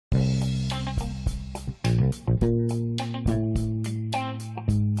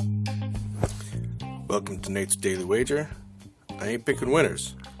Welcome to Nate's Daily Wager. I ain't picking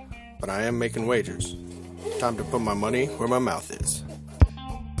winners, but I am making wagers. Time to put my money where my mouth is.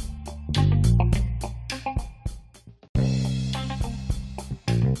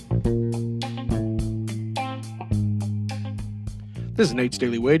 This is Nate's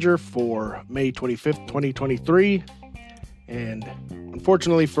Daily Wager for May 25th, 2023. And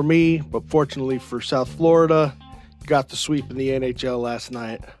unfortunately for me, but fortunately for South Florida, got the sweep in the NHL last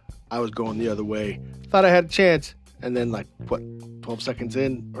night. I was going the other way. Thought I had a chance. And then 12 seconds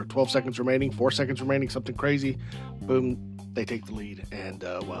in, or 12 seconds remaining, 4 seconds remaining, something crazy. Boom, they take the lead. And,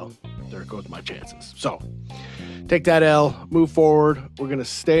 there goes my chances. So, take that L, move forward. We're going to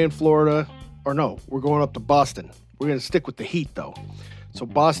stay in Florida. Or no, we're going up to Boston. We're going to stick with the Heat, though. So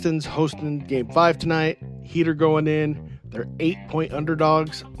Boston's hosting Game 5 tonight. Heat are going in. They're 8-point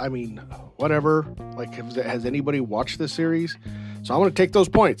underdogs. I mean, whatever. Has anybody watched this series? So I'm going to take those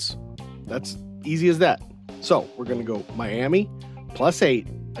points. That's easy as that. So we're going to go Miami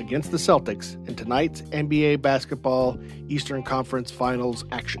 +8 against the Celtics in tonight's NBA basketball Eastern Conference Finals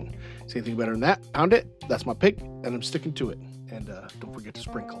action. See anything better than that? Pound it. That's my pick, and I'm sticking to it. And don't forget to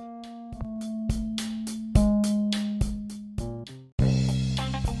sprinkle.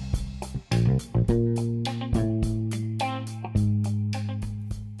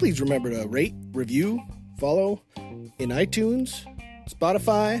 Please remember to rate, review, follow in iTunes,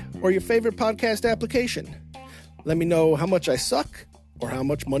 Spotify, or your favorite podcast application. Let me know how much I suck or how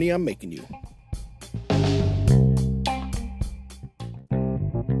much money I'm making you.